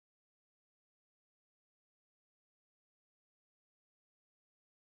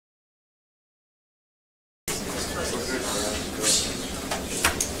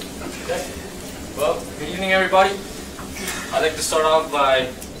evening, everybody. I'd like to start off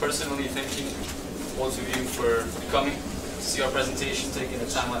by personally thanking both of you for coming to see our presentation, taking the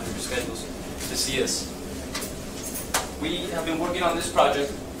time out of your schedules to see us. We have been working on this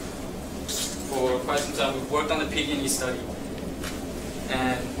project for quite some time. We've worked on the PG&E study,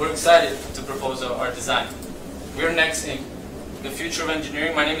 and we're excited to propose our design. We're Next Inc., the future of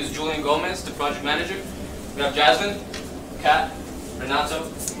engineering. My name is Julian Gomez, the project manager. We have Jasmine, Kat,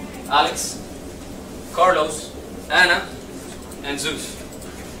 Renato, Alex, Carlos, Anna, and Zeus.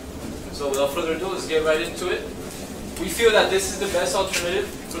 So without further ado, let's get right into it. We feel that this is the best alternative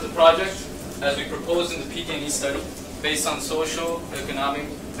for the project as we proposed in the PG&E study based on social, economic,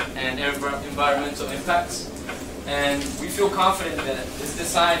 and environmental impacts. And we feel confident that this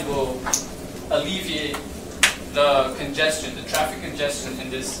design will alleviate the congestion, the traffic congestion in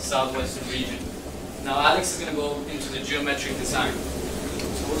this southwestern region. Now Alex is going to go into the geometric design.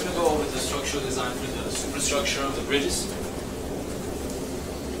 So we're going to go over the structural design for the superstructure of the bridges.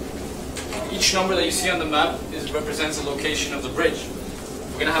 Each number that you see on the map represents the location of the bridge.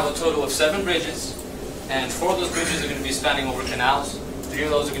 We're going to have a total of 7 bridges, and 4 of those bridges are going to be spanning over canals. 3 of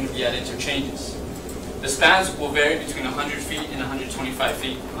those are going to be at interchanges. The spans will vary between 100 feet and 125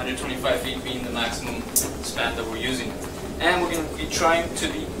 feet, 125 feet being the maximum span that we're using. And we're going to be trying to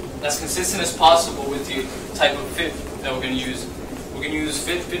be as consistent as possible with the type of fit that we're going to use. We're going to use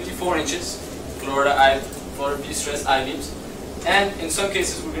fit 54 inches, Florida pre-stressed I-beams, and in some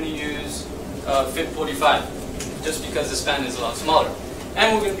cases we're going to use fit 45, just because the span is a lot smaller.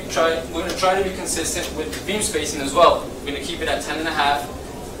 And we're going to try to be consistent with the beam spacing as well. We're going to keep it at 10 and a half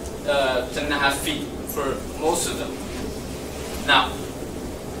feet for most of them. Now,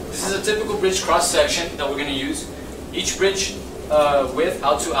 this is a typical bridge cross section that we're going to use. Each bridge width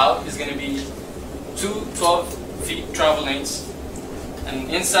out to out is going to be 2 12 feet travel lanes, an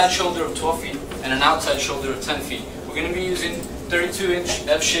inside shoulder of 12 feet, and an outside shoulder of 10 feet. We're going to be using 32-inch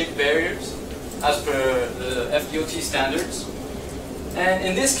F-shaped barriers as per the FDOT standards. And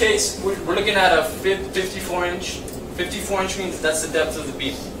in this case, we're looking at a 54-inch. 54-inch means that's the depth of the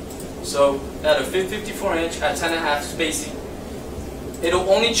beam. So at a 54-inch at 10.5 spacing, it'll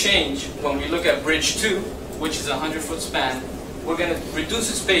only change when we look at bridge 2, which is a 100-foot span. We're going to reduce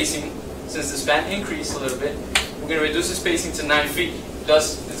the spacing, since the span increased a little bit, we're going to reduce the spacing to 9 feet.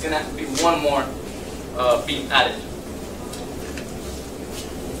 Thus, it's going to be 1 more beam added.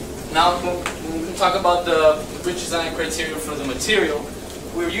 Now, when we talk about the bridge design criteria for the material,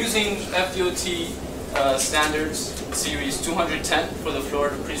 we're using FDOT standards series 210 for the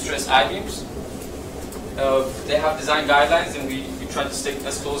Florida pre-stressed I-beams. They have design guidelines, and we try to stick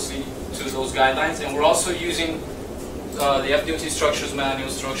as closely to those guidelines. And we're also using the FDOT Structures Manual,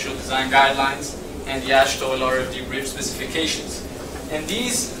 Structural Design Guidelines, and the AASHTO LRFD bridge specifications. And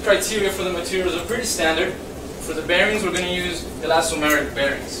these criteria for the materials are pretty standard. For the bearings, we're going to use elastomeric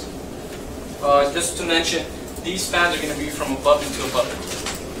bearings. Just to mention, these spans are going to be from abutment to abutment.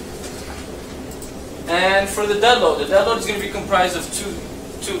 And for the dead load is going to be comprised of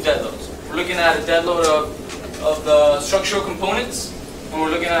two dead loads. We're looking at a dead load of the structural components, and we're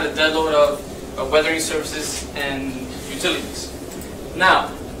looking at a dead load of weathering surfaces and utilities. Now,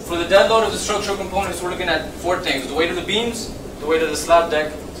 for the dead load of the structural components, we're looking at 4 things: the weight of the beams, the weight of the slab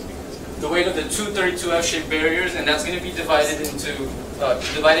deck, the weight of the 2 32 F-shaped barriers, and that's going to be divided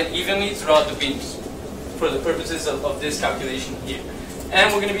evenly throughout the beams for the purposes of this calculation here.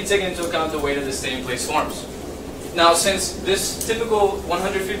 And we're going to be taking into account the weight of the stay-in-place forms. Now, since this typical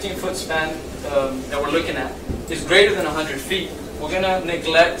 115-foot span that we're looking at is greater than 100 feet, we're going to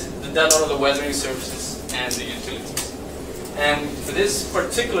neglect the dead load of the weathering surfaces and the utilities. And for this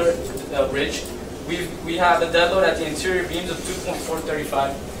particular bridge, we have a dead load at the interior beams of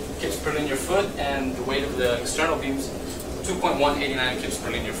 2.435 kips per linear foot, and the weight of the external beams 2.189 kips per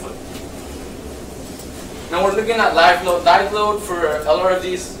linear foot. Now we're looking at live load. Live load for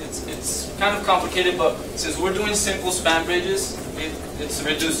LRFDs, it's kind of complicated, but since we're doing simple span bridges, it's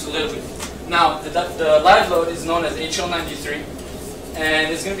reduced a little bit. Now the live load is known as HL93,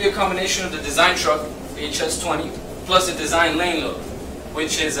 and it's going to be a combination of the design truck, HS20, plus the design lane load,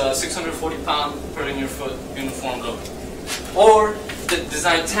 which is a 640 pound per linear foot uniform load, or the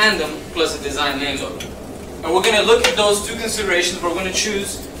design tandem plus the design lane load. And we're going to look at those 2 considerations, but we're going to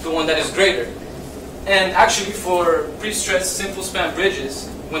choose the one that is greater. And actually, for pre-stressed simple span bridges,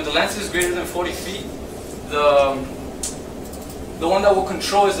 when the length is greater than 40 feet, the one that will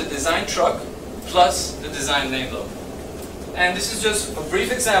control is the design truck plus the design lane load. And this is just a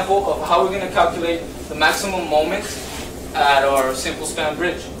brief example of how we're going to calculate the maximum moment at our simple span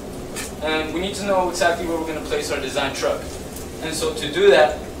bridge. And we need to know exactly where we're going to place our design truck. And so to do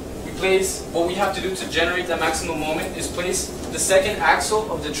that, we place, what we have to do to generate that maximum moment is place the second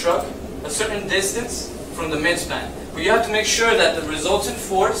axle of the truck a certain distance from the midspan. But you have to make sure that the resultant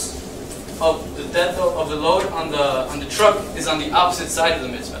force of the death of the load on the truck is on the opposite side of the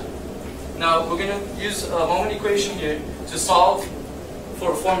midspan. Now we're going to use a moment equation here to solve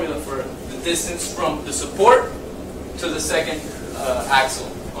for a formula for the distance from the support to the second axle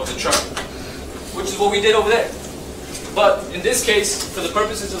of the truck, which is what we did over there. But in this case, for the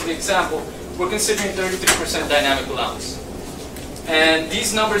purposes of the example, we're considering 33% dynamic allowance. And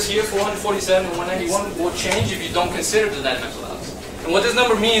these numbers here, 447 and 191, will change if you don't consider the dynamic allowance. And what this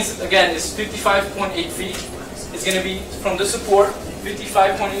number means, again, is 55.8 feet. It's going to be from the support,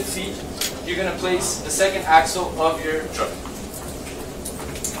 55.8 feet. You're going to place the second axle of your truck.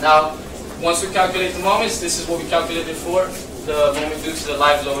 Now, once we calculate the moments, this is what we calculated for the moment due to the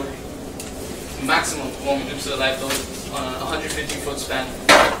live load, maximum moment due to the live load on a 115-foot span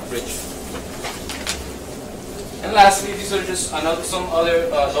bridge. And lastly, these are just some other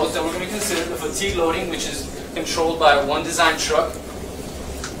loads that we're going to consider. The fatigue loading, which is controlled by one design truck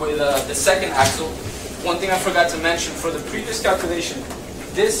with the second axle. One thing I forgot to mention, for the previous calculation,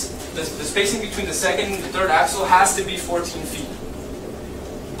 the spacing between the second and the third axle has to be 14 feet.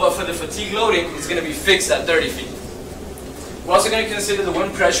 But for the fatigue loading, it's going to be fixed at 30 feet. We're also going to consider the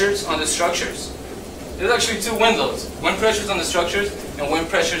wind pressures on the structures. There's actually two wind loads: wind pressures on the structures and wind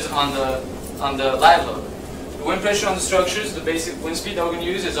pressures on the live load. The wind pressure on the structures, the basic wind speed that we're going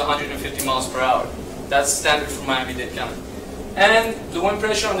to use is 150 miles per hour. That's standard for Miami-Dade County. And the wind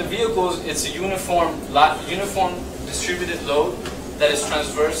pressure on the vehicles, it's a uniform distributed load that is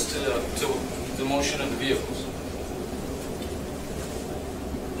transverse to the motion of the vehicles.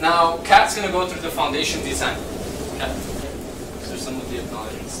 Now, Kat's going to go through the foundation design. Kat, these are some of the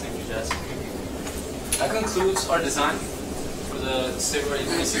acknowledgements. Thank you, Jess. That concludes our design for the Civil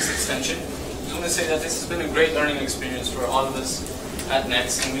 826 extension. I just want to say that this has been a great learning experience for all of us at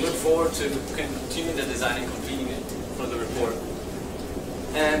NEXT, and we look forward to continuing the design and completing it for the report.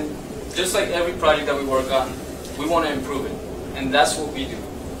 And just like every project that we work on, we want to improve it, and that's what we do.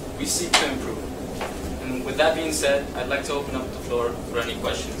 We seek to improve. And with that being said, I'd like to open up the floor for any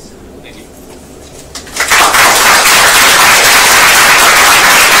questions. Thank you.